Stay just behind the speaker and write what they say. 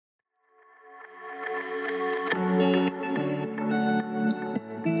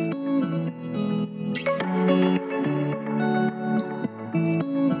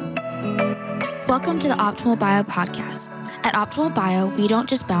Welcome to the Optimal Bio podcast. At Optimal Bio, we don't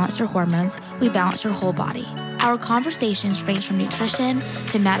just balance your hormones, we balance your whole body. Our conversations range from nutrition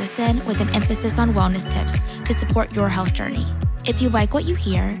to medicine with an emphasis on wellness tips to support your health journey. If you like what you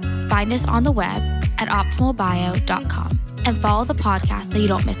hear, find us on the web at optimalbio.com and follow the podcast so you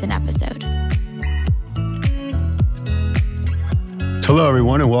don't miss an episode. Hello,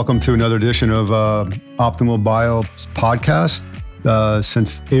 everyone, and welcome to another edition of Optimal Bio podcast.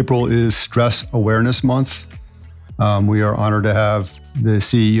 Since April is Stress Awareness Month, we are honored to have the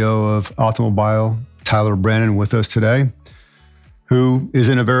CEO of Optimal Bio, Tylar Brannon, with us today, who is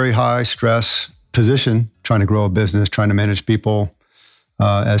in a very high stress position, trying to grow a business, trying to manage people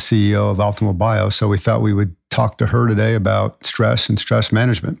as CEO of Optimal Bio. So we thought we would talk to her today about stress and stress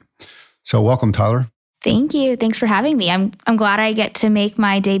management. So welcome, Tylar. Thank you. Thanks for having me. I'm glad I get to make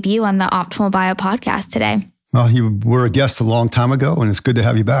my debut on the Optimal Bio podcast today. Well, you were a guest a long time ago, and it's good to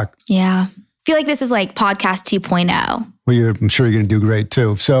have you back. Yeah. I feel like this is like podcast 2.0. Well, I'm sure you're going to do great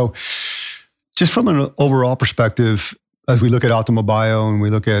too. So just from an overall perspective, as we look at Optimal Bio and we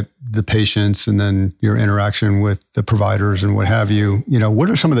look at the patients and then your interaction with the providers and what have you, what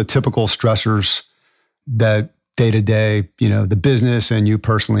are some of the typical stressors that day to day, the business and you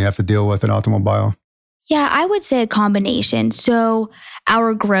personally have to deal with at Optimal Bio? Yeah, I would say a combination. So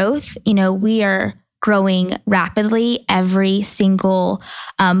our growth, we are growing rapidly every single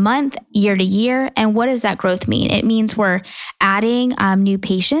month, year to year. And what does that growth mean? It means we're adding new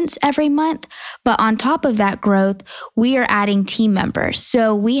patients every month. But on top of that growth, we are adding team members.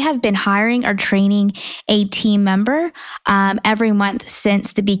 So we have been hiring or training a team member every month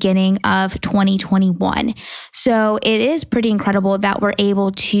since the beginning of 2021. So it is pretty incredible that we're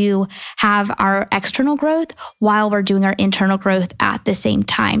able to have our external growth while we're doing our internal growth at the same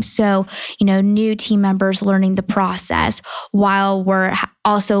time. So, new team members learning the process while we're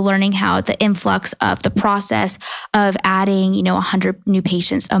also learning how the influx of the process of adding, 100 new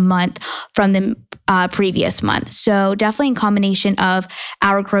patients a month from the previous month. So definitely a combination of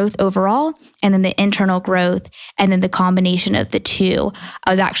our growth overall and then the internal growth and then the combination of the two.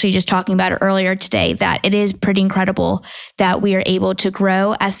 I was actually just talking about it earlier today that it is pretty incredible that we are able to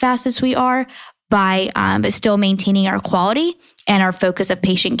grow as fast as we are by but still maintaining our quality and our focus of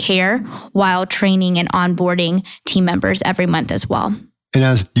patient care while training and onboarding team members every month as well. And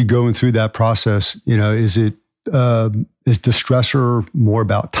as you going through that process, is the stressor more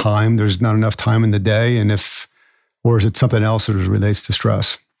about time? There's not enough time in the day, or is it something else that relates to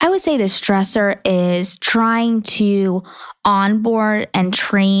stress? I would say the stressor is trying to onboard and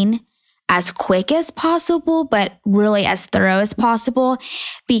train as quick as possible, but really as thorough as possible,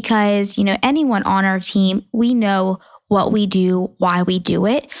 because, anyone on our team, we know what we do, why we do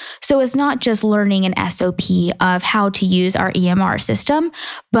it. So it's not just learning an SOP of how to use our EMR system,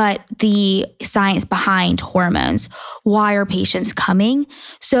 but the science behind hormones. Why are patients coming?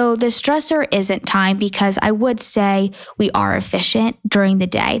 So the stressor isn't time, because I would say we are efficient during the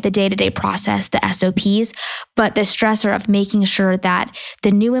day, the day-to-day process, the SOPs, but the stressor of making sure that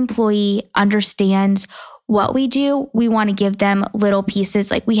the new employee understands what we do, we want to give them little pieces.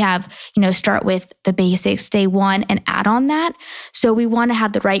 Like we have, start with the basics day one and add on that. So we want to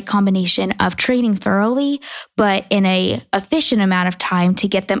have the right combination of training thoroughly, but in a efficient amount of time to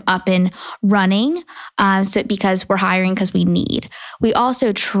get them up and running. So because we're hiring because we need. We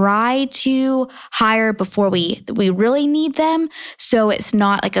also try to hire before we really need them. So it's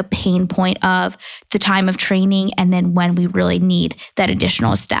not like a pain point of the time of training and then when we really need that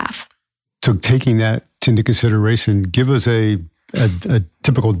additional staff. So taking that into consideration, give us a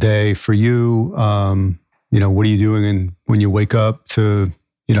typical day for you. What are you doing when you wake up to,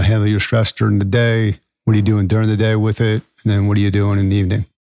 handle your stress during the day? What are you doing during the day with it? And then what are you doing in the evening?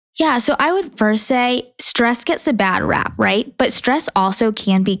 Yeah, so I would first say stress gets a bad rap, right? But stress also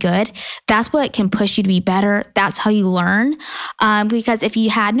can be good. That's what can push you to be better. That's how you learn. Because if you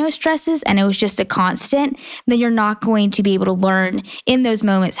had no stresses and it was just a constant, then you're not going to be able to learn in those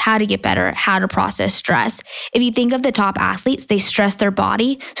moments how to get better, how to process stress. If you think of the top athletes, they stress their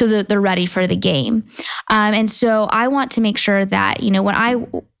body so that they're ready for the game. And so I want to make sure that, when I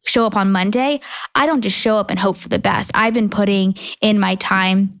show up on Monday, I don't just show up and hope for the best. I've been putting in my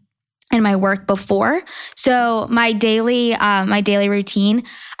time and my work before. So my daily routine,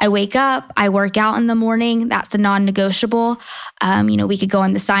 I wake up, I work out in the morning. That's a non-negotiable. We could go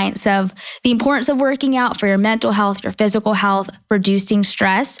on the science of the importance of working out for your mental health, your physical health, reducing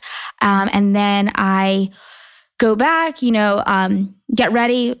stress. And then I go back, get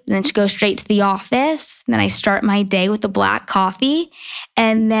ready, and then go straight to the office. And then I start my day with a black coffee.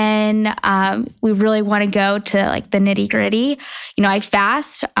 And then we really want to go to like the nitty gritty. I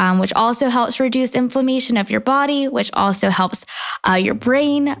fast, which also helps reduce inflammation of your body, which also helps your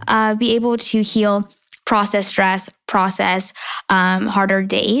brain be able to heal, process stress, process harder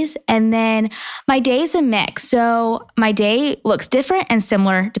days. And then my day is a mix. So my day looks different and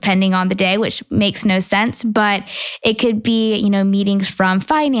similar depending on the day, which makes no sense. But it could be, meetings from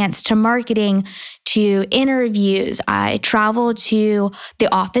finance to marketing to interviews. I travel to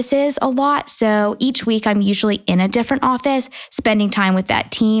the offices a lot. So each week I'm usually in a different office, spending time with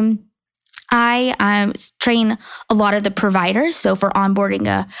that team. I train a lot of the providers. So for onboarding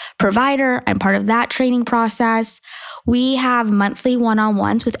a provider, I'm part of that training process. We have monthly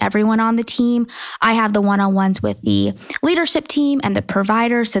one-on-ones with everyone on the team. I have the one-on-ones with the leadership team and the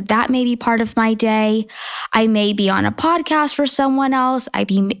provider. So that may be part of my day. I may be on a podcast for someone else.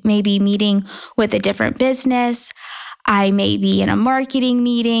 may be meeting with a different business. I may be in a marketing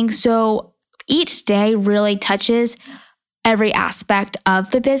meeting. So each day really touches every aspect of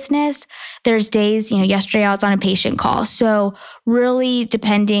the business. There's days, yesterday I was on a patient call. So really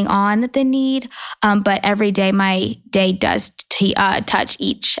depending on the need, but every day my day does touch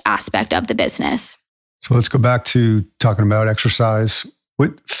each aspect of the business. So let's go back to talking about exercise.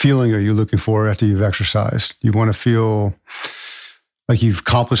 What feeling are you looking for after you've exercised? Do you want to feel like you've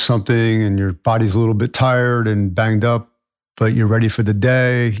accomplished something and your body's a little bit tired and banged up, but you're ready for the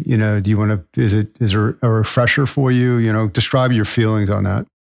day? Do you want to, is there a refresher for you? Describe your feelings on that.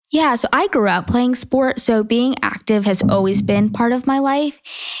 Yeah, so I grew up playing sport. So being active has always been part of my life.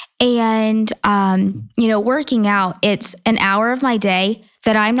 And, working out, it's an hour of my day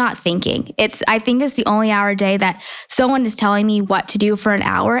that I'm not thinking. I think it's the only hour a day that someone is telling me what to do for an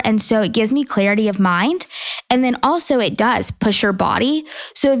hour. And so it gives me clarity of mind. And then also it does push your body.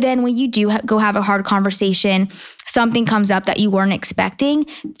 So then when you do go have a hard conversation, something comes up that you weren't expecting,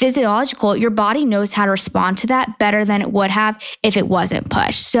 physiological, your body knows how to respond to that better than it would have if it wasn't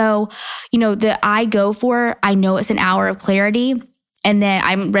pushed. So, I know it's an hour of clarity, and then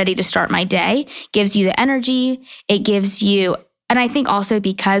I'm ready to start my day. Gives you the energy. It gives you, and I think also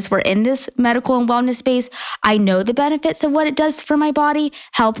because we're in this medical and wellness space, I know the benefits of what it does for my body,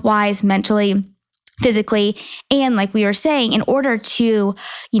 health-wise, mentally, physically. And like we were saying, in order to,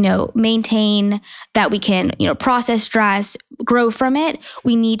 maintain that we can, process stress, grow from it,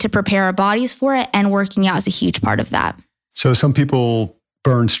 we need to prepare our bodies for it. And working out is a huge part of that. So some people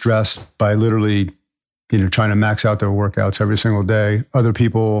burn stress by literally, trying to max out their workouts every single day. Other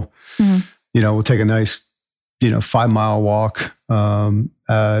people, will take a nice, 5-mile walk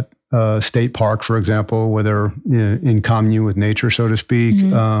at a state park, for example, where they're in commune with nature, so to speak.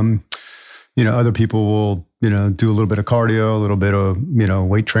 Other people will, do a little bit of cardio, a little bit of,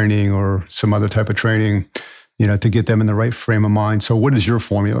 weight training or some other type of training, to get them in the right frame of mind. So what is your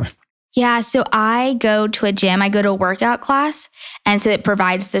formula? Yeah, so I go to a gym, I go to a workout class, and so it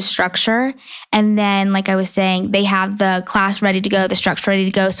provides the structure. And then, like I was saying, they have the class ready to go, the structure ready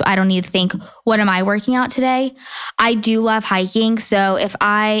to go, so I don't need to think, what am I working out today? I do love hiking, so if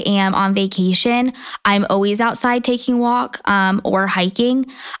I am on vacation, I'm always outside taking a walk or hiking.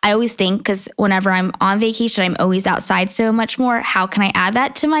 I always think, because whenever I'm on vacation, I'm always outside so much more. How can I add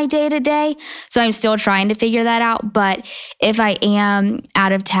that to my day-to-day? So I'm still trying to figure that out, but if I am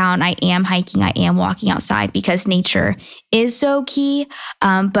out of town, I am hiking, I am walking outside because nature is so key.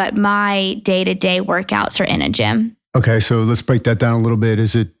 But my day-to-day workouts are in a gym. Okay, so let's break that down a little bit.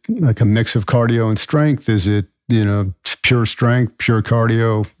 Is it like a mix of cardio and strength? Is it, pure strength, pure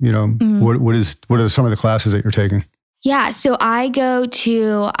cardio? What are some of the classes that you're taking? Yeah, so I go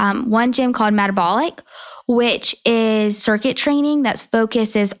to one gym called Metabolic, which is circuit training that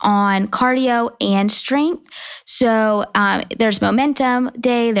focuses on cardio and strength. So there's momentum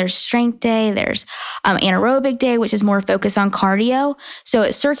day, there's strength day, there's anaerobic day, which is more focused on cardio. So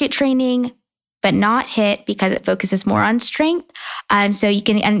it's circuit training, but not HIIT because it focuses more on strength. So you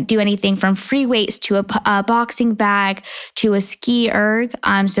can do anything from free weights to a boxing bag to a ski erg.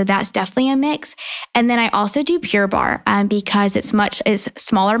 So that's definitely a mix. And then I also do Pure Barre because it's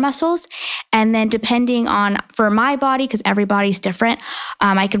smaller muscles. And then depending on, for my body, because everybody's different,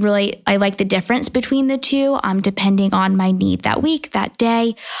 I like the difference between the two depending on my need that week, that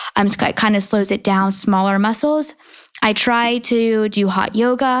day. So it kind of slows it down, smaller muscles. I try to do hot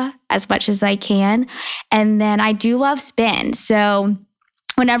yoga as much as I can. And then I do love spin. So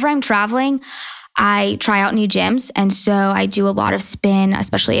whenever I'm traveling, I try out new gyms. And so I do a lot of spin,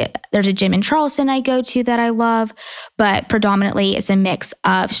 especially there's a gym in Charleston I go to that I love, but predominantly it's a mix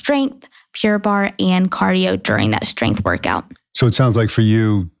of strength, Pure Barre, and cardio during that strength workout. So it sounds like for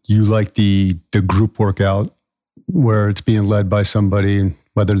you, you like the group workout where it's being led by somebody,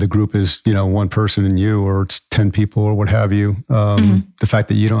 whether the group is, one person and you, or it's 10 people or what have you. The fact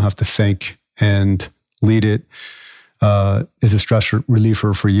that you don't have to think and lead it is a stress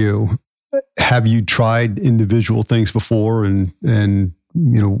reliever for you. Have you tried individual things before, and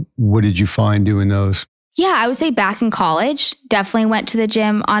what did you find doing those? Yeah, I would say back in college, definitely went to the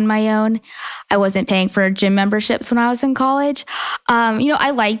gym on my own. I wasn't paying for gym memberships when I was in college.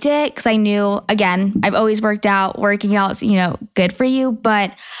 I liked it because I knew, again, I've always worked out. Working out's, good for you.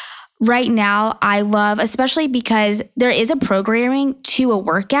 But right now, I love, especially because there is a programming to a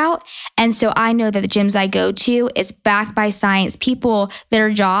workout. And so I know that the gyms I go to, it's backed by science. People, their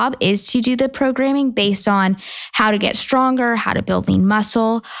job is to do the programming based on how to get stronger, how to build lean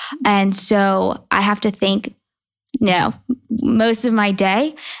muscle. And so I have to think, most of my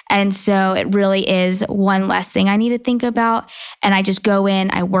day. And so it really is one less thing I need to think about. And I just go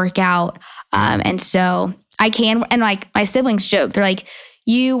in, I work out. And so I can, and like my siblings joke, they're like,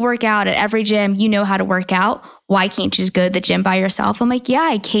 you work out at every gym, you know how to work out. Why can't you just go to the gym by yourself? I'm like, yeah,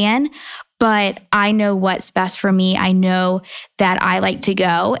 I can, but I know what's best for me. I know that I like to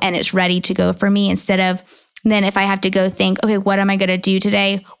go and it's ready to go for me, instead of then if I have to go think, okay, what am I going to do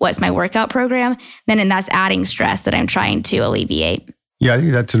today? What's my workout program? And that's adding stress that I'm trying to alleviate. Yeah, I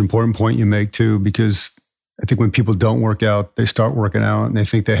think that's an important point you make too, because I think when people don't work out, they start working out and they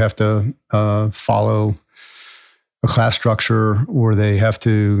think they have to follow a class structure, or they have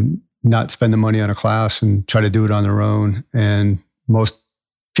to not spend the money on a class and try to do it on their own. And most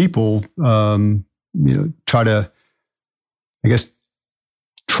people, try to, I guess,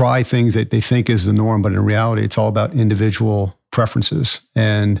 try things that they think is the norm, but in reality, it's all about individual preferences.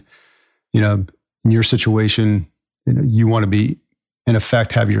 And, in your situation, you want to be, in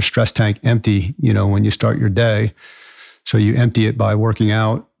effect, have your stress tank empty, when you start your day. So you empty it by working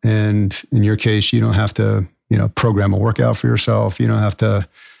out. And in your case, you don't have to, program a workout for yourself. You don't have to,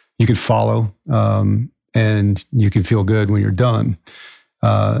 you can follow, and you can feel good when you're done.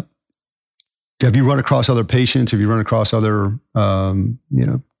 Have you run across other patients? Have you run across other,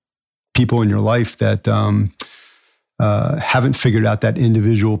 people in your life that haven't figured out that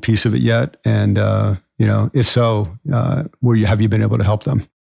individual piece of it yet? And, if so, have you been able to help them?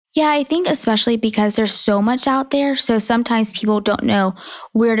 Yeah, I think especially because there's so much out there. So sometimes people don't know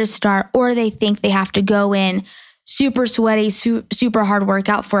where to start, or they think they have to go in super sweaty, super hard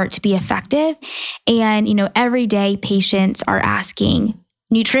workout for it to be effective. And, every day patients are asking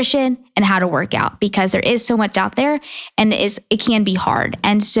nutrition and how to work out, because there is so much out there and it can be hard.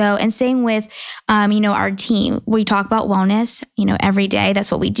 And so, and same with, our team, we talk about wellness, every day,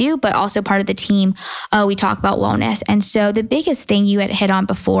 that's what we do, but also part of the team, we talk about wellness. And so the biggest thing you had hit on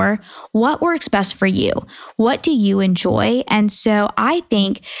before, what works best for you? What do you enjoy? And so I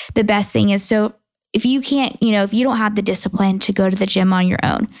think the best thing is, so if you can't, if you don't have the discipline to go to the gym on your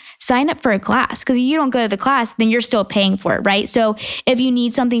own, sign up for a class, because if you don't go to the class, then you're still paying for it, right? So if you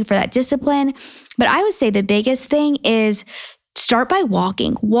need something for that discipline, but I would say the biggest thing is start by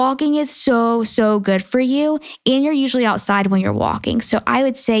walking. Walking is so, so good for you, and you're usually outside when you're walking. So I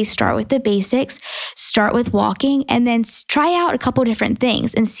would say start with the basics, start with walking, and then try out a couple different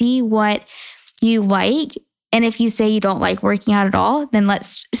things and see what you like. And if you say you don't like working out at all, then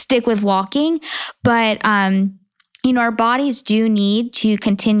let's stick with walking. But, our bodies do need to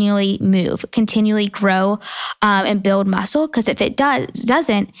continually move, continually grow, and build muscle. Because if it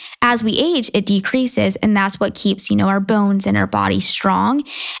doesn't, as we age, it decreases. And that's what keeps, our bones and our body strong.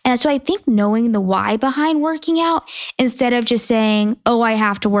 And so I think knowing the why behind working out, instead of just saying, oh, I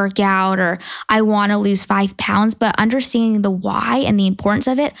have to work out, or I want to lose 5 pounds, but understanding the why and the importance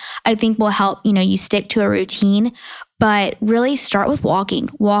of it, I think will help, you stick to a routine. But really start with walking.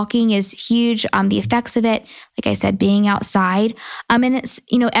 Walking is huge. The effects of it, like I said, being outside. And it's,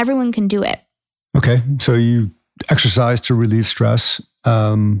 everyone can do it. Okay. So you exercise to relieve stress.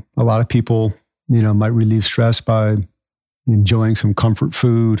 A lot of people, might relieve stress by enjoying some comfort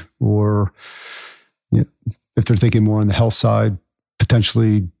food, or if they're thinking more on the health side,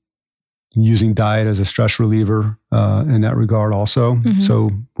 potentially using diet as a stress reliever in that regard also. Mm-hmm.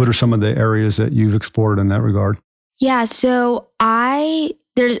 So what are some of the areas that you've explored in that regard? Yeah, so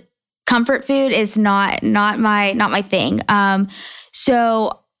there's comfort food is not my thing.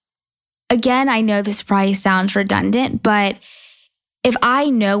 So again, I know this probably sounds redundant, but if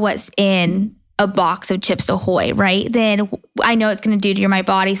I know what's in a box of Chips Ahoy, right, then I know it's going to do to my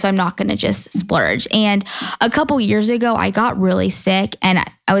body, so I'm not going to just splurge. And a couple years ago, I got really sick, and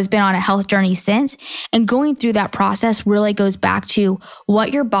I was been on a health journey since. And going through that process really goes back to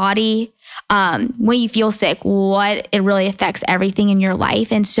what your body when you feel sick, what it really affects everything in your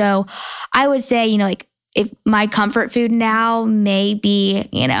life. And so I would say, like, if my comfort food now may be,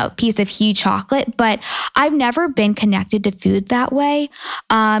 a piece of huge chocolate, but I've never been connected to food that way.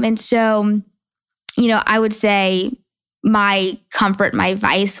 And so, I would say my comfort, my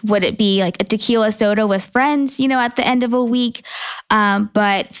vice, would it be like a tequila soda with friends, at the end of a week?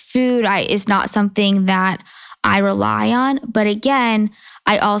 But food is not something that I rely on. But again,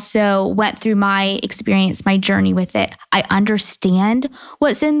 I also went through my experience, my journey with it. I understand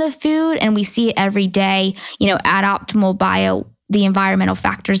what's in the food, and we see it every day, at Optimal Bio, the environmental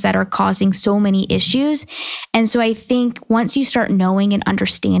factors that are causing so many issues. And so I think once you start knowing and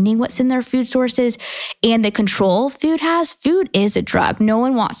understanding what's in their food sources and the control food has, food is a drug. No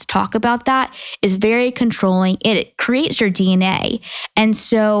one wants to talk about that. It's very controlling. It creates your DNA. And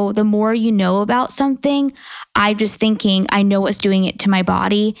so the more you know about something, I'm just thinking, I know what's doing it to my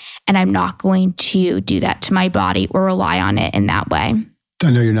body, and I'm not going to do that to my body or rely on it in that way. I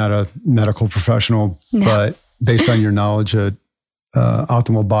know you're not a medical professional, but based on your knowledge at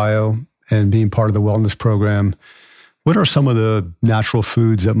Optimal Bio and being part of the wellness program, what are some of the natural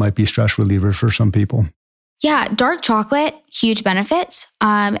foods that might be stress relievers for some people? Yeah, dark chocolate, huge benefits.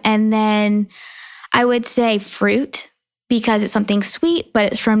 And then I would say fruit, because it's something sweet,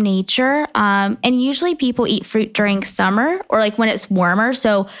 but it's from nature. And usually people eat fruit during summer or like when it's warmer,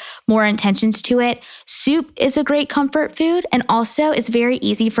 so more intentions to it. Soup is a great comfort food, and also it's very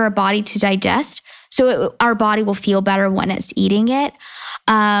easy for our body to digest. So our body will feel better when it's eating it.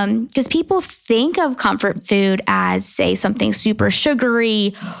 Because people think of comfort food as, say, something super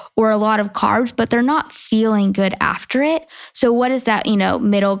sugary or a lot of carbs, but they're not feeling good after it. So what is that,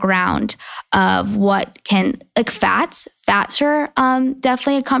 middle ground of what can, like fats? Fats are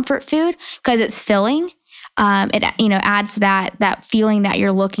definitely a comfort food because it's filling. It, adds that feeling that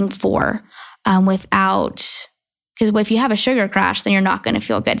you're looking for without... Because if you have a sugar crash, then you're not going to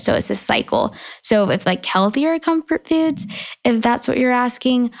feel good. So it's a cycle. So if like healthier comfort foods, if that's what you're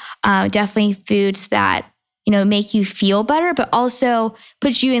asking, definitely foods that, make you feel better, but also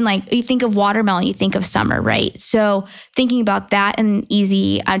put you in, like, you think of watermelon, you think of summer, right? So thinking about that and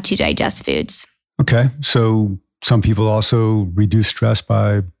easy to digest foods. Okay. So some people also reduce stress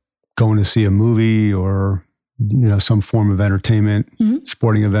by going to see a movie or, some form of entertainment,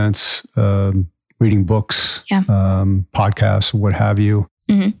 sporting events, reading books, podcasts, what have you.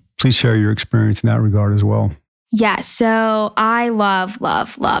 Mm-hmm. Please share your experience in that regard as well. Yeah. So I love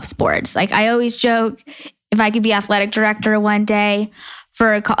sports. Like, I always joke, if I could be athletic director one day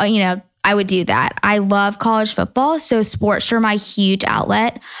I would do that. I love college football. So sports are my huge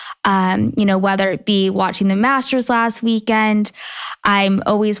outlet. Whether it be watching the Masters last weekend, I'm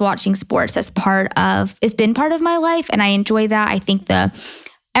always watching sports as it's been part of my life. And I enjoy that. I think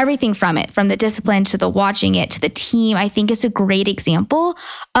everything from it, from the discipline to the watching it to the team, I think it's a great example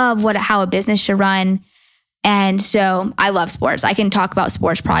of how a business should run. And so I love sports. I can talk about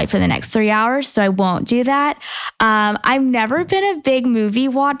sports probably for the next 3 hours, so I won't do that. I've never been a big movie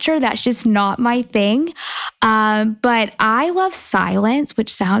watcher. That's just not my thing. But I love silence,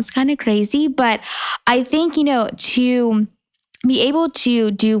 which sounds kind of crazy, but I think, to be able to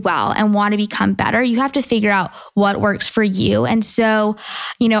do well and want to become better, you have to figure out what works for you. And so,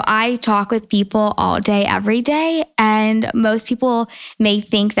 I talk with people all day, every day, and most people may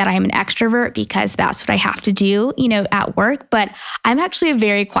think that I'm an extrovert because that's what I have to do, at work, but I'm actually a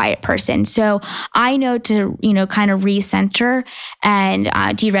very quiet person. So I know to, kind of recenter and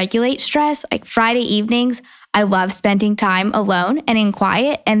deregulate stress. Like Friday evenings, I love spending time alone and in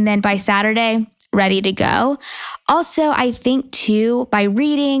quiet. And then by Saturday, ready to go. Also, I think too, by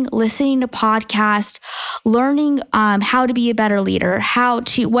reading, listening to podcasts, learning how to be a better leader,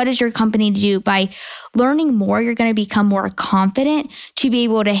 what does your company do? By learning more, you're going to become more confident to be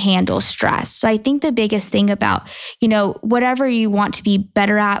able to handle stress. So I think the biggest thing about, whatever you want to be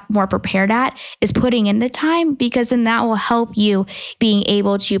better at, more prepared at, is putting in the time, because then that will help you being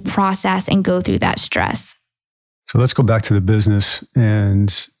able to process and go through that stress. So let's go back to the business.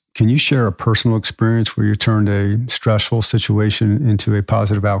 And can you share a personal experience where you turned a stressful situation into a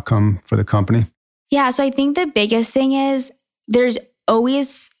positive outcome for the company? Yeah, so I think the biggest thing is there's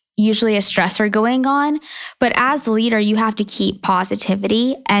always usually a stressor going on, but as a leader, you have to keep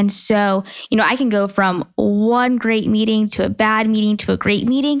positivity. And so, I can go from one great meeting to a bad meeting to a great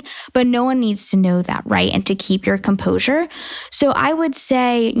meeting, but no one needs to know that, right? And to keep your composure. So I would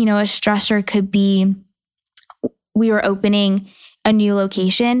say, a stressor could be, we were opening a new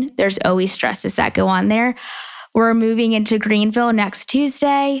location. There's always stresses that go on there. We're moving into Greenville next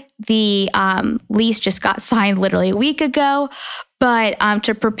Tuesday. The lease just got signed literally a week ago, But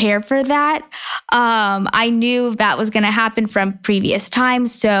to prepare for that, I knew that was going to happen from previous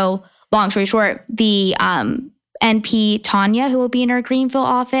times. So long story short, the NP Tanya, who will be in our Greenville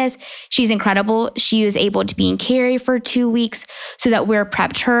office, she's incredible. She was able to be in Cary for 2 weeks so that we're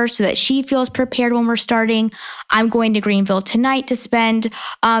prepped her so that she feels prepared when we're starting. I'm going to Greenville tonight to spend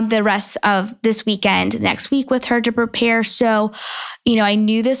the rest of this weekend, next week with her to prepare. So, I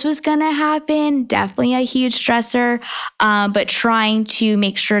knew this was going to happen. Definitely a huge stressor, but trying to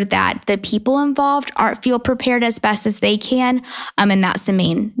make sure that the people involved feel prepared as best as they can. And that's the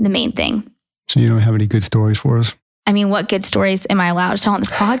main thing. So you don't have any good stories for us? I mean, what good stories am I allowed to tell on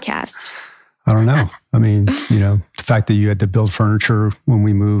this podcast? I don't know. I mean, the fact that you had to build furniture when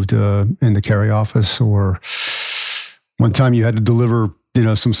we moved in the Cary office, or one time you had to deliver,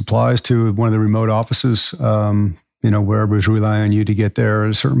 some supplies to one of the remote offices, where it was relying on you to get there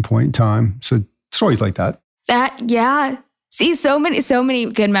at a certain point in time. So stories like that. Yeah. See, so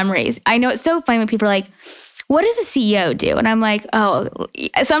many good memories. I know it's so funny when people are like, what does a CEO do? And I'm like, oh,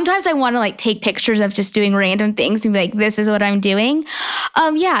 sometimes I want to take pictures of just doing random things and be like, this is what I'm doing.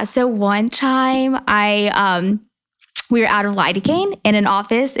 So one time we were out of lidocaine in an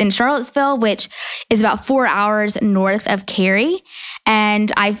office in Charlottesville, which is about 4 hours north of Cary. And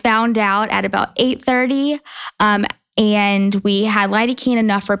I found out at about 8:30, and we had lidocaine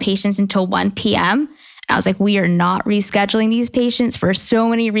enough for patients until 1 p.m. I was like, we are not rescheduling these patients for so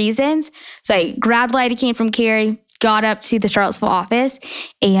many reasons. So I grabbed lidocaine from Cary, got up to the Charlottesville office,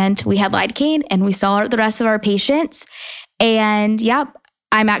 and we had lidocaine, and we saw the rest of our patients. And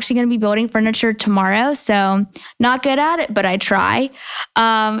I'm actually going to be building furniture tomorrow. So not good at it, but I try.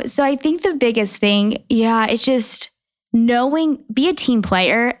 So I think the biggest thing, it's just be a team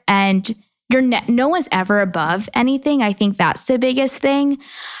player, and no one's ever above anything. I think that's the biggest thing.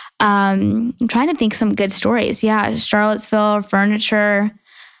 I'm trying to think some good stories. Charlottesville, furniture.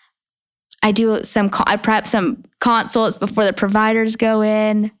 I prep some consults before the providers go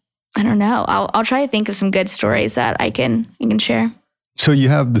in. I don't know. I'll try to think of some good stories that I can share. So you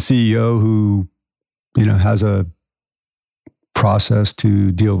have the CEO who, has a process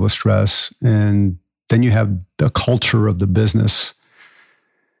to deal with stress, and then you have the culture of the business.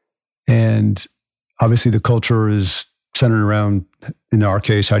 And obviously the culture is centered around, in our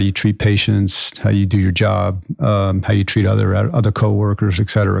case, how do you treat patients, how you do your job, how you treat other coworkers, et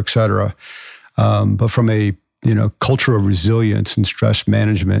cetera, et cetera. But from a culture of resilience and stress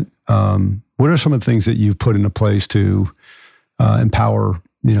management, what are some of the things that you've put into place to empower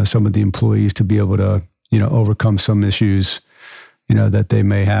some of the employees to be able to overcome some issues that they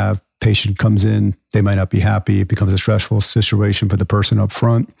may have? Patient comes in, they might not be happy. It becomes a stressful situation for the person up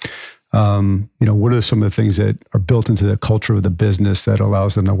front. What are some of the things that are built into the culture of the business that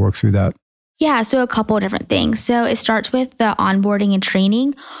allows them to work through that? Yeah, so a couple of different things. So it starts with the onboarding and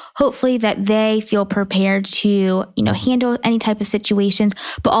training, hopefully that they feel prepared to, handle any type of situations,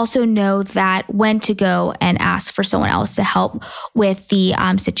 but also know that when to go and ask for someone else to help with the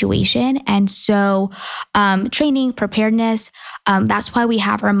situation. And so training, preparedness, that's why we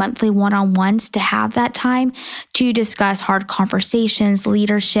have our monthly one-on-ones to have that time to discuss hard conversations,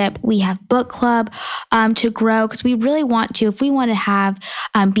 leadership. We have book club to grow, because we really want to, if we want to have,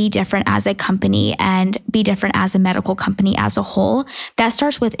 be different as a company and be different as a medical company as a whole, that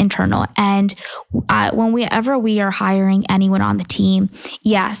starts with internal. And whenever we are hiring anyone on the team,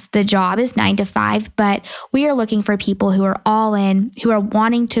 yes, the job is 9 to 5, but we are looking for people who are all in, who are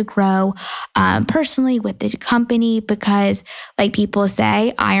wanting to grow personally with the company, because like people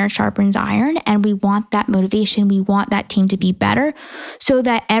say, iron sharpens iron, and we want that motivation. We want that team to be better so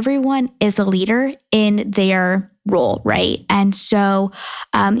that everyone is a leader in their role, right? And so,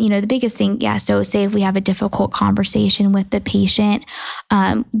 the biggest thing, so say if we have a difficult conversation with the patient,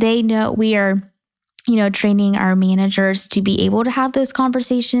 they know we are, training our managers to be able to have those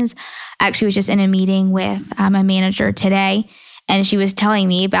conversations. Actually, I was just in a meeting with a manager today, and she was telling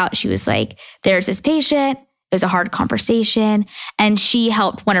me she was like, there's this patient. It was a hard conversation, and she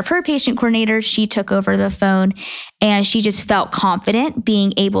helped one of her patient coordinators. She took over the phone, and she just felt confident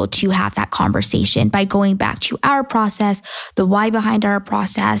being able to have that conversation by going back to our process, the why behind our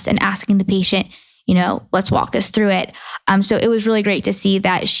process, and asking the patient, let's walk us through it. So it was really great to see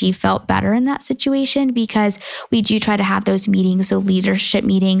that she felt better in that situation, because we do try to have those meetings, so leadership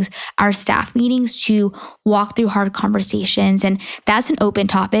meetings, our staff meetings, to walk through hard conversations. And that's an open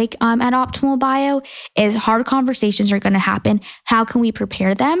topic at Optimal Bio, is hard conversations are going to happen. How can we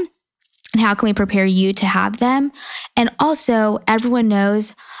prepare them? And how can we prepare you to have them? And also, everyone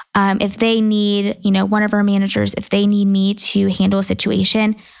knows if they need, one of our managers, if they need me to handle a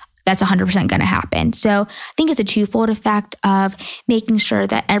situation, that's 100% going to happen. So I think it's a twofold effect of making sure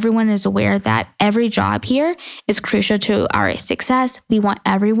that everyone is aware that every job here is crucial to our success. We want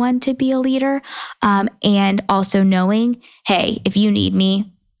everyone to be a leader, and also knowing, hey, if you need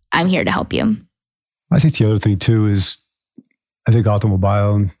me, I'm here to help you. I think the other thing too is I think Optimal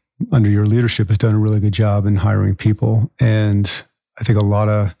Bio under your leadership has done a really good job in hiring people. And I think a lot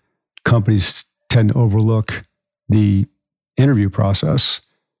of companies tend to overlook the interview process,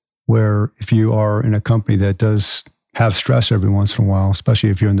 where if you are in a company that does have stress every once in a while, especially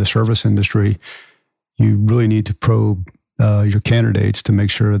if you're in the service industry, you really need to probe your candidates to make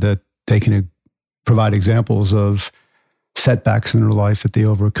sure that they can provide examples of setbacks in their life that they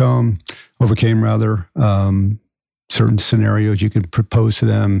overcame, certain scenarios you can propose to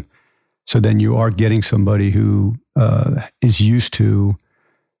them. So then you are getting somebody who is used to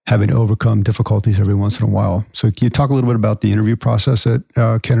having to overcome difficulties every once in a while. So can you talk a little bit about the interview process that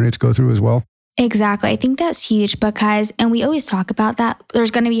candidates go through as well? Exactly. I think that's huge because, and we always talk about that,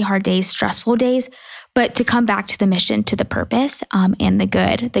 there's going to be hard days, stressful days, but to come back to the mission, to the purpose, and the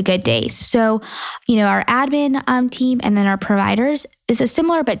good days. So, our admin team and then our providers is a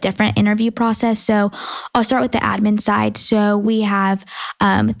similar but different interview process. So I'll start with the admin side. So we have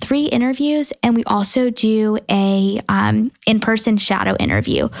 3 interviews, and we also do a in-person shadow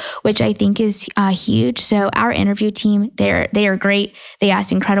interview, which I think is huge. So our interview team, they are great. They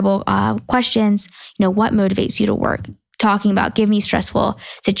ask incredible questions. What motivates you to work? Talking about give me stressful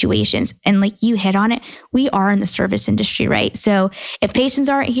situations. And like you hit on it, we are in the service industry, right? So if patients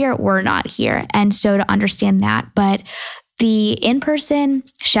aren't here, we're not here. And so to understand that, but the in-person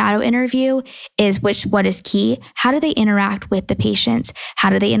shadow interview is what is key. How do they interact with the patients? How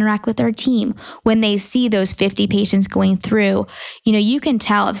do they interact with their team? When they see those 50 patients going through, you can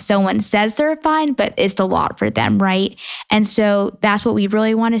tell if someone says they're fine, but it's a lot for them, right? And so that's what we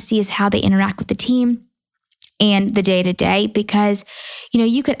really want to see is how they interact with the team and the day-to-day, because,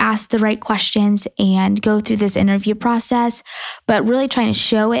 you could ask the right questions and go through this interview process, but really trying to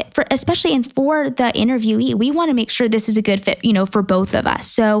show it especially for the interviewee, we want to make sure this is a good fit, for both of us.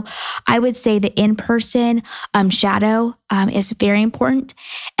 So I would say the in-person shadow is very important.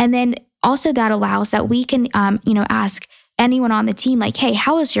 And then also that allows that we can, ask anyone on the team, like, hey,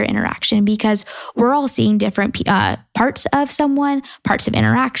 how was your interaction? Because we're all seeing different parts of someone, parts of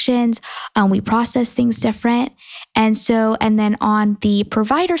interactions. We process things different. And then on the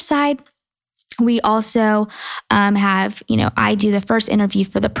provider side, we also have, I do the first interview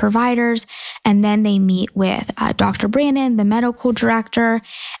for the providers, and then they meet with Dr. Brannon, the medical director,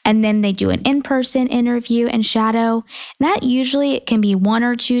 and then they do an in-person interview and shadow. And that usually it can be 1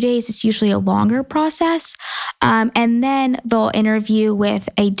 or 2 days. It's usually a longer process. And then they'll interview with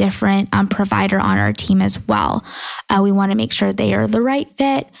a different provider on our team as well. We want to make sure they are the right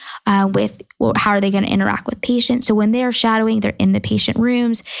fit with how are they going to interact with patients. So when they're shadowing, they're in the patient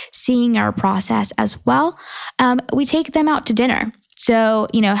rooms, seeing our process as well. We take them out to dinner. So,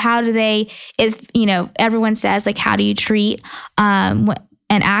 how do they, everyone says, like, how do you treat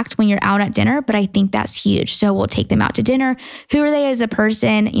and act when you're out at dinner? But I think that's huge. So we'll take them out to dinner. Who are they as a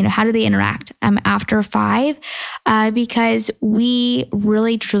person? How do they interact after 5? Because we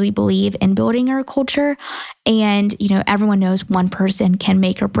really, truly believe in building our culture. And, everyone knows one person can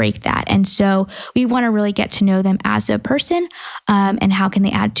make or break that. And so we want to really get to know them as a person, and how can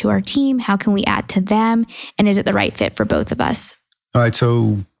they add to our team? How can we add to them? And is it the right fit for both of us? All right.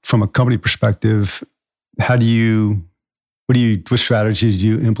 So from a company perspective, what strategies do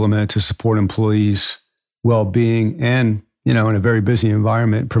you implement to support employees' well-being and, in a very busy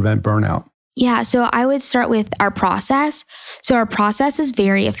environment, prevent burnout? Yeah, so I would start with our process. So our process is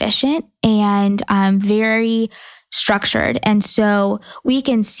very efficient and very structured. And so we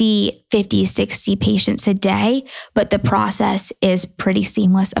can see 50, 60 patients a day, but the process is pretty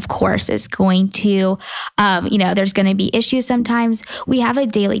seamless. Of course, it's going to, there's going to be issues sometimes. We have a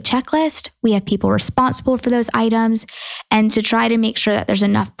daily checklist. We have people responsible for those items, and to try to make sure that there's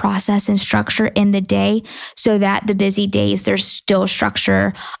enough process and structure in the day so that the busy days, there's still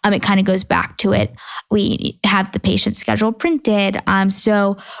structure. It kind of goes back to it. We have the patient schedule printed.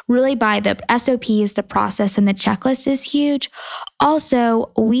 So really by the SOPs, the process and the checklist is huge.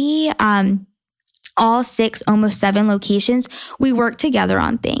 Also, we all 6, almost 7 locations, we work together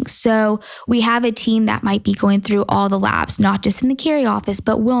on things. So we have a team that might be going through all the labs, not just in the Cary office,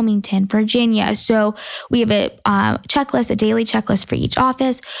 but Wilmington, Virginia. So we have a checklist, a daily checklist for each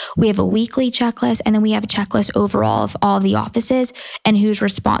office. We have a weekly checklist, and then we have a checklist overall of all the offices and who's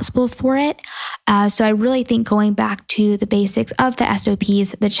responsible for it. So I really think going back to the basics of the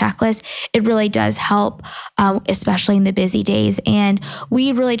SOPs, the checklist, it really does help, especially in the busy days. And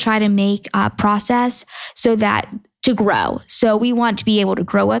we really try to make a process so that to grow. So we want to be able to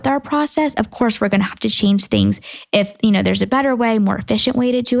grow with our process. Of course, we're going to have to change things if, there's a better way, more efficient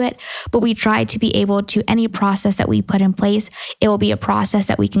way to do it. But we try to be able to, any process that we put in place, it will be a process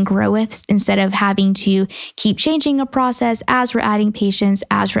that we can grow with instead of having to keep changing a process as we're adding patients,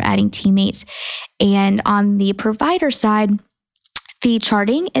 as we're adding teammates. And on the provider side, the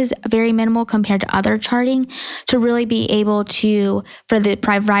charting is very minimal compared to other charting to really be able to, for the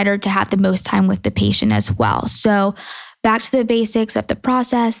provider to have the most time with the patient as well. So back to the basics of the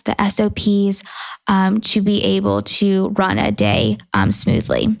process, the SOPs, to be able to run a day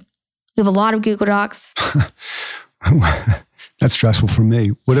smoothly. We have a lot of Google Docs. That's stressful for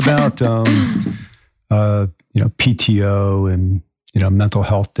me. What about, PTO and, mental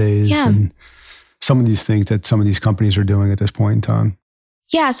health days and some of these things that some of these companies are doing at this point in time?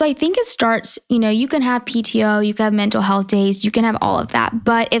 Yeah, so I think it starts, you can have PTO, you can have mental health days, you can have all of that.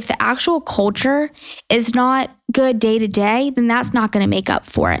 But if the actual culture is not good day to day, then that's not going to make up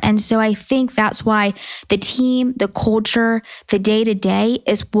for it. And so I think that's why the team, the culture, the day to day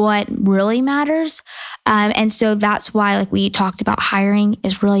is what really matters. And so that's why, like we talked about, hiring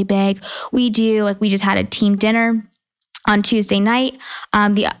is really big. We just had a team dinner on Tuesday night,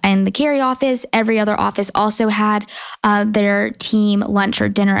 in the Cary office. Every other office also had their team lunch or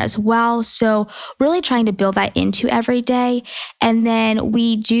dinner as well. So really trying to build that into every day. And then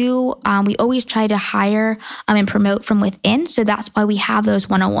we always try to hire and promote from within. So that's why we have those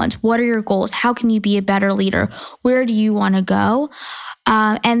one-on-ones. What are your goals? How can you be a better leader? Where do you want to go?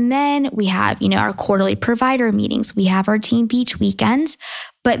 And then we have, our quarterly provider meetings. We have our team beach weekends.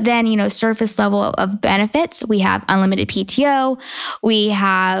 But then, surface level of benefits, we have unlimited PTO. We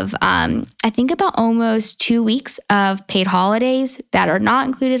have, I think, about almost 2 weeks of paid holidays that are not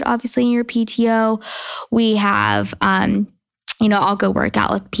included, obviously, in your PTO. We have, I'll go work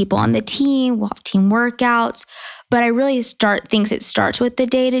out with people on the team. We'll have team workouts. But I really it starts with the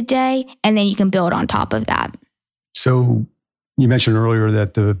day-to-day, and then you can build on top of that. So you mentioned earlier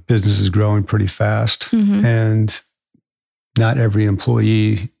that the business is growing pretty fast, and not every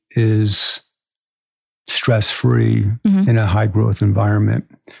employee is stress-free in a high-growth environment.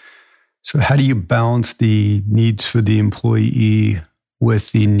 So how do you balance the needs for the employee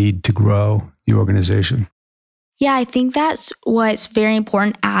with the need to grow the organization? Yeah, I think that's what's very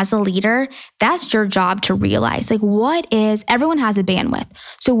important as a leader. That's your job to realize, everyone has a bandwidth.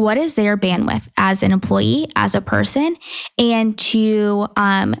 So what is their bandwidth as an employee, as a person, and to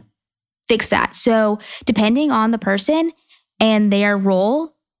fix that. So depending on the person and their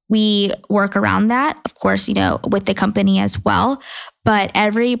role, we work around that, of course, with the company as well. But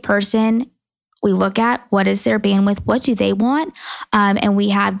every person, we look at what is their bandwidth, what do they want, and we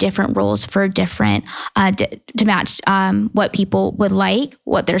have different roles for different to match what people would like,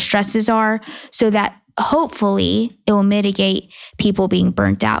 what their stresses are, so that hopefully it will mitigate people being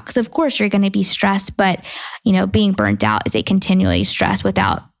burnt out. Because of course you're going to be stressed, but being burnt out is a continually stress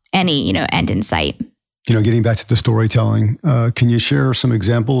without any end in sight. Getting back to the storytelling, can you share some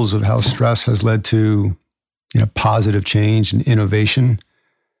examples of how stress has led to positive change and innovation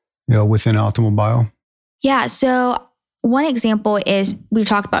within Optimal Bio? Yeah. So one example is we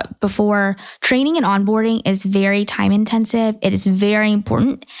talked about before, training and onboarding is very time intensive. It is very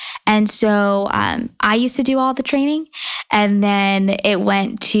important. And so I used to do all the training, and then it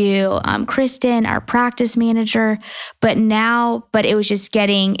went to Kristen, our practice manager. But it was just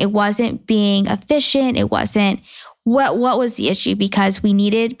it wasn't being efficient. It wasn't. What was the issue? Because we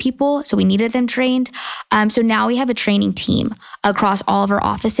needed people, so we needed them trained. So now we have a training team across all of our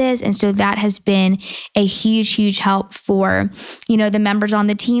offices. And so that has been a huge, huge help for, the members on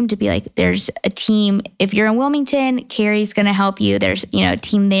the team to be like, there's a team. If you're in Wilmington, Cary's going to help you. There's, a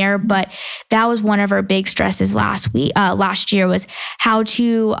team there. But that was one of our big stresses last year was how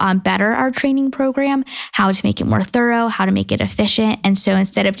to better our training program, how to make it more thorough, how to make it efficient. And so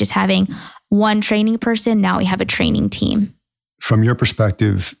instead of just having one training person, now we have a training team. From your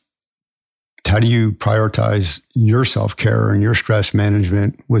perspective, how do you prioritize your self-care and your stress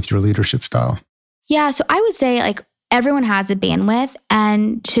management with your leadership style? Yeah, so I would say everyone has a bandwidth,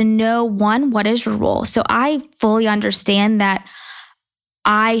 and to know what is your role. So I fully understand that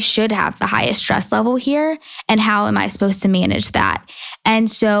I should have the highest stress level here, and how am I supposed to manage that? And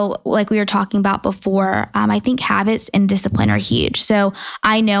so, like we were talking about before, I think habits and discipline are huge. So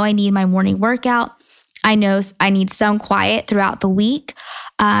I know I need my morning workout. I know I need some quiet throughout the week.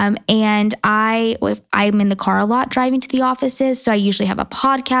 And if I'm in the car a lot driving to the offices, so I usually have a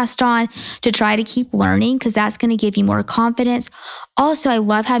podcast on to try to keep learning, because that's going to give you more confidence. Also, I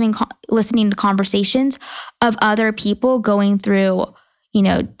love listening to conversations of other people going through,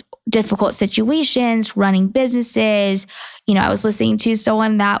 difficult situations, running businesses. I was listening to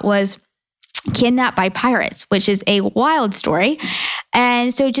someone that was kidnapped by pirates, which is a wild story.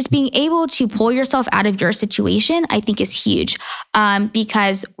 And so just being able to pull yourself out of your situation, I think is huge,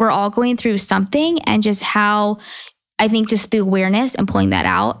 because we're all going through something, and just how I think just the awareness and pulling that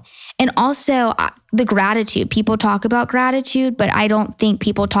out. And also the gratitude. People talk about gratitude, but I don't think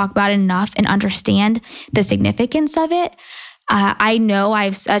people talk about it enough and understand the significance of it. I know I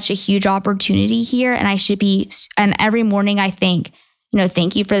have such a huge opportunity here, and and every morning I think,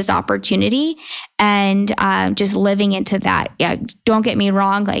 thank you for this opportunity, and just living into that. Yeah, don't get me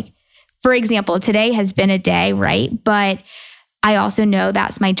wrong. Like, for example, today has been a day, right? But I also know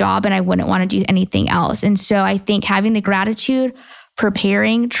that's my job, and I wouldn't want to do anything else. And so I think having the gratitude,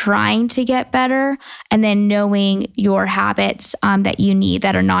 preparing, trying to get better, and then knowing your habits that you need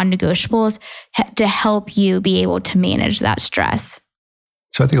that are non-negotiables to help you be able to manage that stress.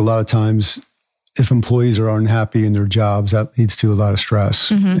 So I think a lot of times, if employees are unhappy in their jobs, that leads to a lot of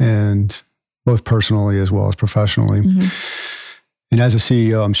stress, and both personally as well as professionally. And as a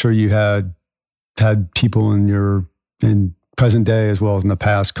CEO, I'm sure you had people in present day as well as in the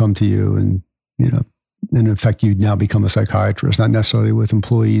past come to you, and in effect, you now become a psychiatrist, not necessarily with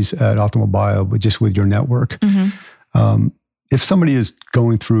employees at Optimal Bio, but just with your network. If somebody is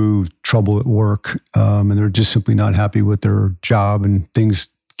going through trouble at work, and they're just simply not happy with their job and things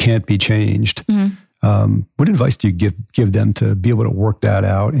can't be changed, what advice do you give them to be able to work that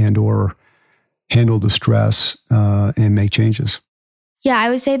out and or handle the stress and make changes? Yeah, I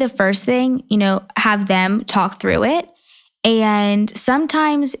would say the first thing, have them talk through it. And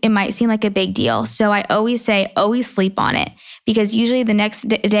sometimes it might seem like a big deal. So I always say, always sleep on it, because usually the next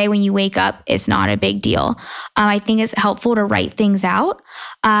day when you wake up, it's not a big deal. I think it's helpful to write things out.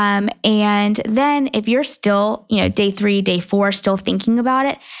 And then if you're still, day 3, day 4, still thinking about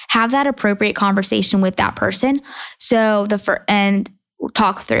it, have that appropriate conversation with that person. So and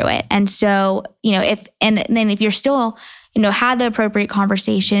talk through it. And so, if you're still, had the appropriate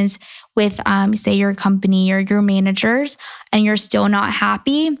conversations with, say, your company or your managers, and you're still not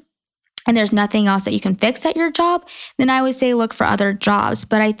happy, and there's nothing else that you can fix at your job, then I would say look for other jobs.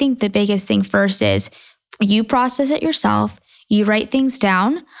 But I think the biggest thing first is you process it yourself, you write things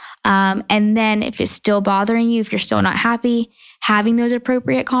down, and then if it's still bothering you, if you're still not happy, having those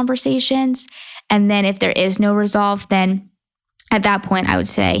appropriate conversations. And then if there is no resolve, then at that point, I would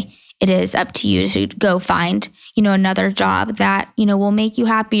say it is up to you to go find, another job that, will make you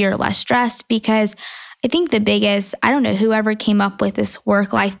happier, less stressed. Because I think the biggest, I don't know whoever came up with this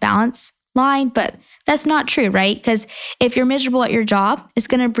work-life balance line, but that's not true, right? Because if you're miserable at your job, it's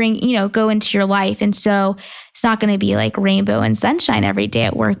going to bring, go into your life. And so it's not going to be like rainbow and sunshine every day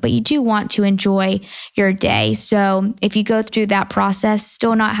at work, but you do want to enjoy your day. So if you go through that process,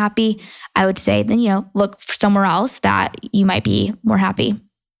 still not happy, I would say then, look for somewhere else that you might be more happy.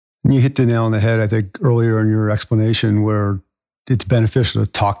 And you hit the nail on the head, I think, earlier in your explanation, where it's beneficial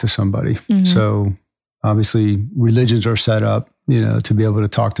to talk to somebody. So obviously religions are set up, to be able to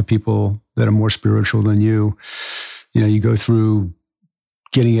talk to people that are more spiritual than you. You go through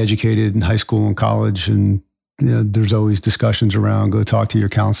getting educated in high school and college, and there's always discussions around go talk to your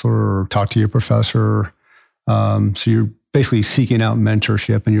counselor or talk to your professor. So you're basically seeking out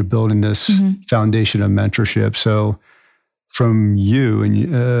mentorship, and you're building this foundation of mentorship. So from you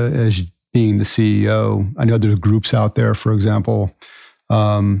and as being the CEO, I know there's groups out there, for example,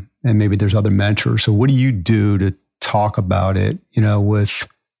 and maybe there's other mentors. So what do you do to talk about it, with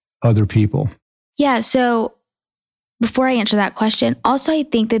other people? Yeah. So before I answer that question, also, I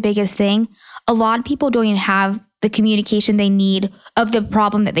think the biggest thing, a lot of people don't even have the communication they need of the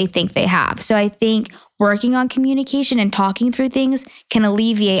problem that they think they have. So I think working on communication and talking through things can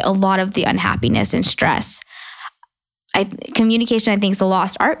alleviate a lot of the unhappiness and stress. Communication, I think, is a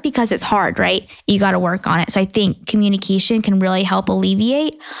lost art because it's hard, right? You got to work on it. So I think communication can really help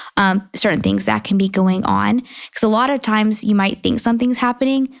alleviate certain things that can be going on. Because a lot of times you might think something's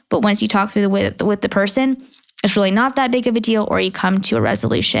happening, but once you talk through with the person, it's really not that big of a deal, or you come to a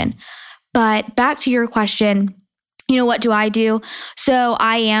resolution. But back to your question, what do I do? So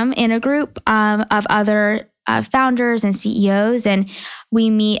I am in a group of other founders and CEOs, and we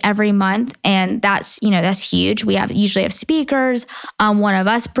meet every month, and that's huge. We usually have speakers. One of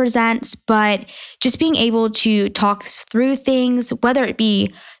us presents, but just being able to talk through things, whether it be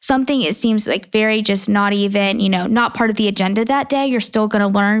something it seems like very just not even, not part of the agenda that day, you're still going to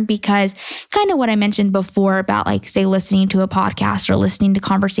learn, because kind of what I mentioned before about like, say, listening to a podcast or listening to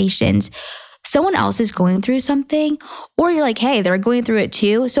conversations, someone else is going through something, or you're like, hey, they're going through it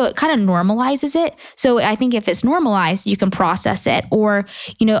too. So it kind of normalizes it. So I think if it's normalized, you can process it, or,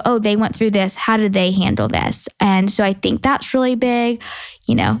 oh, they went through this. How did they handle this? And so I think that's really big.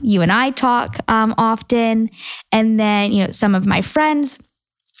 You and I talk often. And then, some of my friends,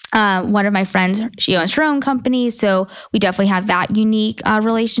 one of my friends, she owns her own company. So we definitely have that unique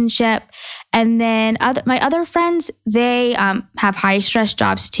relationship. And then my other friends, they have high stress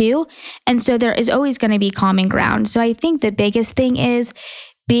jobs too. And so there is always going to be common ground. So I think the biggest thing is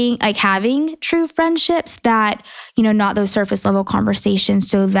having true friendships that, not those surface level conversations,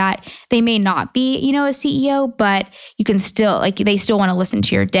 so that they may not be, a CEO, but you can still they still want to listen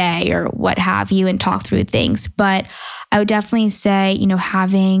to your day or what have you and talk through things. But I would definitely say,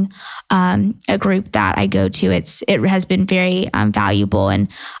 having a group that I go to, it has been very valuable, and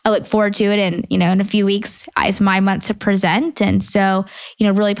I look forward to it. And, in a few weeks, it's my month to present. And so,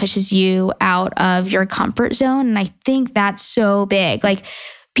 really pushes you out of your comfort zone. And I think that's so big.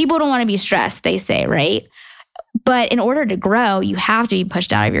 People don't want to be stressed, they say, right? But in order to grow, you have to be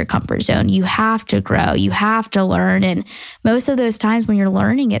pushed out of your comfort zone. You have to grow. You have to learn. And most of those times when you're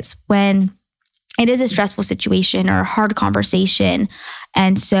learning, it's when it is a stressful situation or a hard conversation.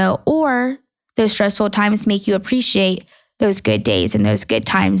 And so, or those stressful times make you appreciate those good days and those good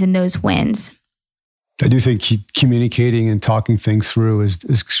times and those wins. I do think communicating and talking things through is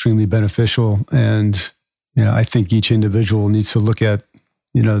extremely beneficial. And, I think each individual needs to look at,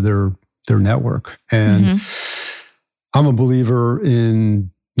 their network. And I'm a believer in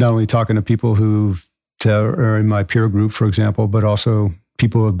not only talking to people who are in my peer group, for example, but also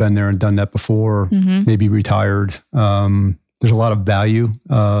people who have been there and done that before, maybe retired. There's a lot of value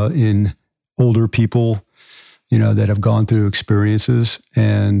in older people, that have gone through experiences.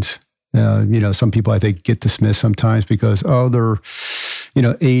 And, some people I think get dismissed sometimes because, they're,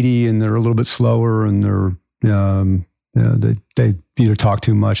 80 and they're a little bit slower and they're, they either talk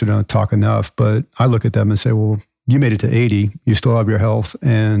too much or don't talk enough. But I look at them and say, well, you made it to 80, you still have your health,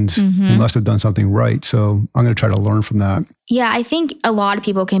 and you must have done something right. So I'm going to try to learn from that. Yeah, I think a lot of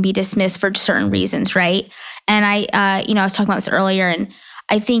people can be dismissed for certain reasons, right? And I was talking about this earlier, and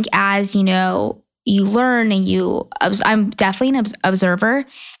I think as, you learn and I'm definitely an observer.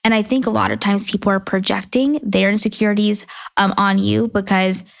 And I think a lot of times people are projecting their insecurities on you,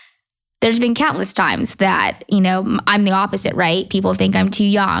 because there's been countless times that, I'm the opposite, right? People think I'm too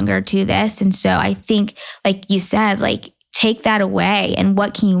young or too this. And so I think, like you said, take that away. And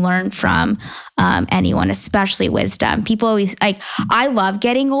what can you learn from anyone, especially wisdom? People always I love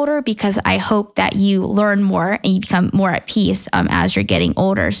getting older because I hope that you learn more and you become more at peace as you're getting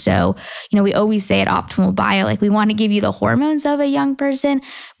older. So, we always say at Optimal Bio, we want to give you the hormones of a young person,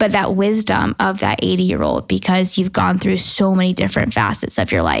 but that wisdom of that 80-year-old, because you've gone through so many different facets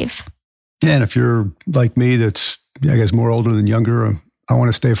of your life. Yeah, and if you're like me, that's, I guess, more older than younger, I want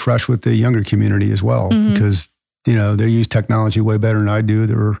to stay fresh with the younger community as well, because, they use technology way better than I do.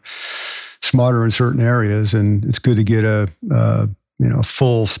 They're smarter in certain areas, and it's good to get a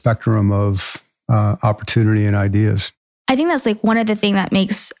full spectrum of opportunity and ideas. I think that's one of the things that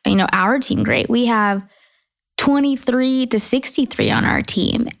makes, our team great. We have 23 to 63 on our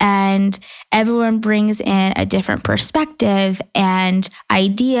team, and everyone brings in a different perspective and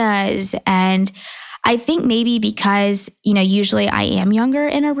ideas. And I think maybe because, usually I am younger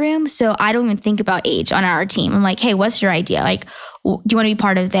in a room, so I don't even think about age on our team. I'm like, hey, what's your idea? Do you want to be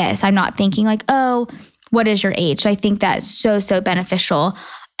part of this? I'm not thinking oh, what is your age? So I think that's so beneficial.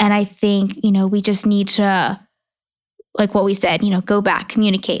 And I think, we just need to, like what we said, go back,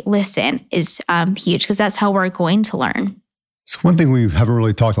 communicate, listen is huge, because that's how we're going to learn. So one thing we haven't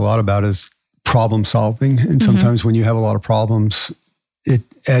really talked a lot about is problem solving. And sometimes when you have a lot of problems, it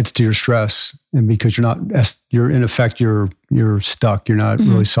adds to your stress. And because you're in effect, you're stuck. You're not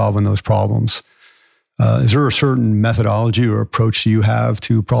really solving those problems. Is there a certain methodology or approach you have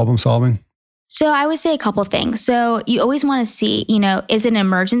to problem solving? So I would say a couple things. So you always want to see, is it an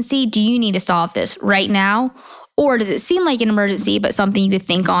emergency? Do you need to solve this right now? Or does it seem like an emergency, but something you could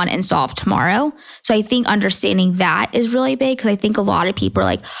think on and solve tomorrow? So I think understanding that is really big, because I think a lot of people are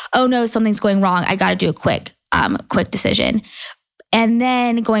like, oh no, something's going wrong. I got to do a quick decision. And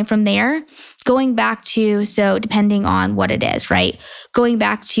then going from there, going back to, so depending on what it is, right? Going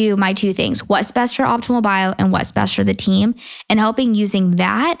back to my two things, what's best for Optimal Bio and what's best for the team, and helping using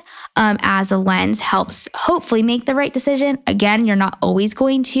that as a lens helps hopefully make the right decision. Again, you're not always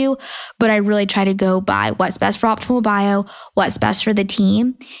going to, but I really try to go by what's best for Optimal Bio, what's best for the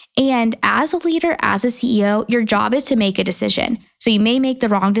team. And as a leader, as a CEO, your job is to make a decision. So you may make the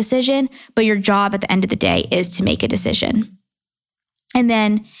wrong decision, but your job at the end of the day is to make a decision. And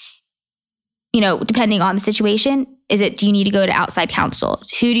then, depending on the situation, do you need to go to outside counsel?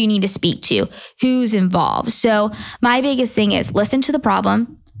 Who do you need to speak to? Who's involved? So my biggest thing is listen to the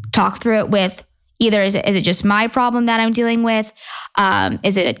problem, talk through it with either is it just my problem that I'm dealing with?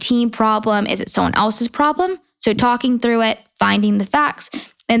 Is it a team problem? Is it someone else's problem? So talking through it, finding the facts,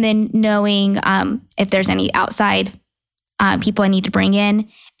 and then knowing if there's any outside people I need to bring in,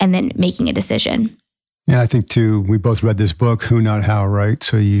 and then making a decision. Yeah, I think too, we both read this book, Who Not How, right?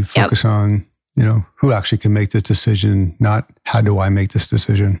 So you focus on, who actually can make this decision, not how do I make this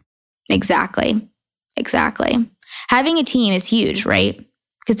decision? Exactly. Having a team is huge, right?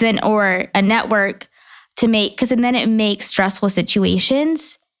 Or a network because then it makes stressful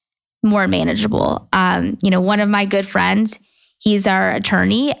situations more manageable. One of my good friends, he's our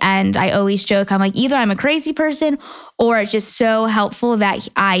attorney, and I always joke, I'm like, either I'm a crazy person or it's just so helpful that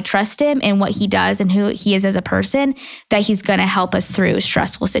I trust him and what he does and who he is as a person, that he's going to help us through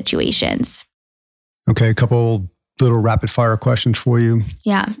stressful situations. Okay, a couple little rapid fire questions for you.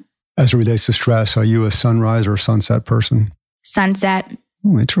 Yeah. As it relates to stress, are you a sunrise or a sunset person? Sunset.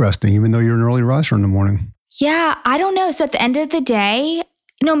 Interesting, even though you're an early riser in the morning. Yeah, I don't know. So at the end of the day,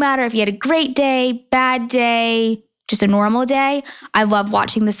 no matter if you had a great day, bad day, just a normal day, I love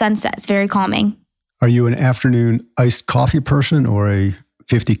watching the sunset. It's very calming. Are you an afternoon iced coffee person or a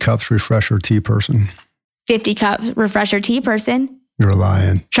 50 cups refresher tea person? 50 cups refresher tea person. You're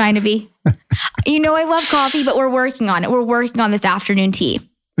lying. Trying to be. I love coffee, but we're working on it. We're working on this afternoon tea.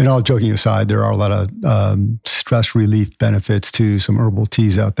 And all joking aside, there are a lot of stress relief benefits to some herbal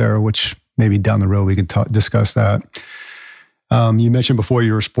teas out there, which maybe down the road we can discuss that. You mentioned before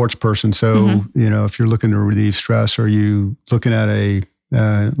you're a sports person. So, if you're looking to relieve stress, are you looking at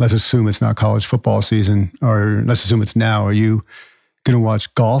let's assume it's not college football season, or let's assume it's now. Are you going to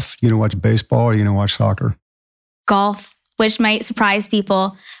watch golf? You going to watch baseball, or are you going to watch soccer? Golf, which might surprise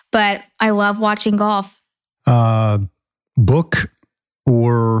people, but I love watching golf. Book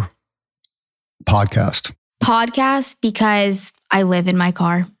or podcast? Podcast, because I live in my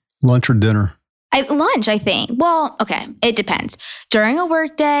car. Lunch or dinner? Lunch, I think. Well, okay, it depends. During a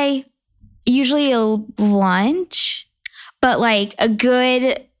work day, usually a lunch, but like a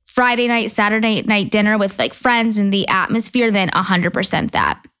good Friday night, Saturday night dinner with like friends and the atmosphere, then 100%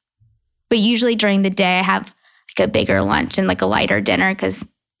 that. But usually during the day, I have like a bigger lunch and like a lighter dinner, because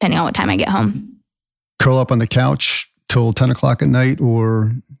depending on what time I get home. Curl up on the couch till 10 o'clock at night,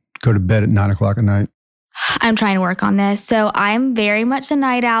 or go to bed at 9 o'clock at night? I'm trying to work on this. So I'm very much a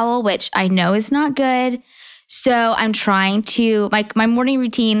night owl, which I know is not good. So I'm trying to, my morning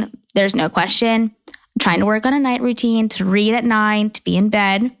routine, there's no question. I'm trying to work on a night routine, to read at 9, to be in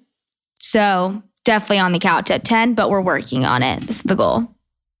bed. So definitely on the couch at 10, but we're working on it. This is the goal.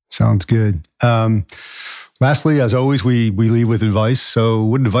 Sounds good. Lastly, as always, we leave with advice. So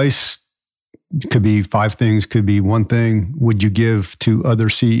what advice, could be 5 things, could be one thing, would you give to other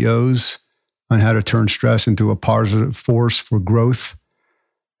CEOs on how to turn stress into a positive force for growth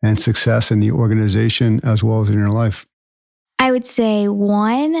and success in the organization as well as in your life? I would say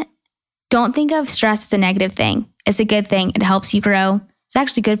 1, don't think of stress as a negative thing. It's a good thing. It helps you grow. It's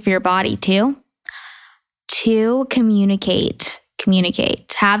actually good for your body too. 2, communicate.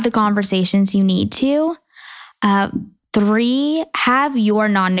 Have the conversations you need to. 3, have your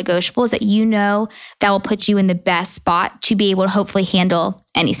non-negotiables that will put you in the best spot to be able to hopefully handle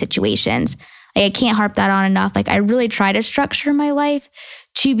any situations. Like, I can't harp that on enough. Like, I really try to structure my life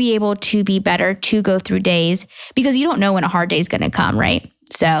to be able to be better, to go through days, because you don't know when a hard day is going to come, right?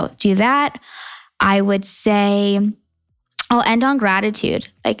 So do that. I would say I'll end on gratitude.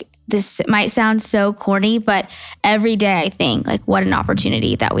 Like, this might sound so corny, but every day I think, like, what an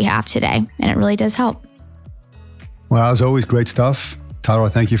opportunity that we have today. And it really does help. Well, as always, great stuff. Tyler,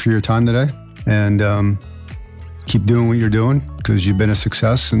 thank you for your time today. And keep doing what you're doing, because you've been a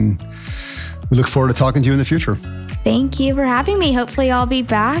success. And we look forward to talking to you in the future. Thank you for having me. Hopefully I'll be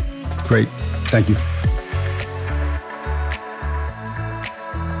back. Great. Thank you.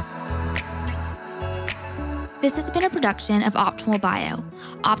 This has been a production of Optimal Bio.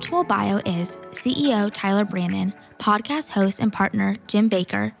 Optimal Bio is CEO Tylar Brannon, podcast host and partner Jim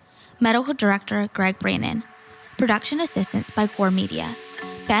Baker, medical director Greg Brannon. Production assistance by Core Media.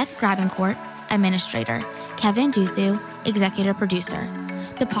 Beth Grabencourt, Administrator. Kevin Duthu, Executive Producer.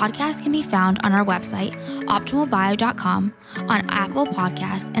 The podcast can be found on our website, optimalbio.com, on Apple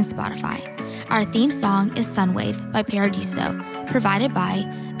Podcasts and Spotify. Our theme song is Sunwave by Paradiso, provided by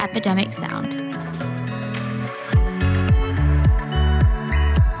Epidemic Sound.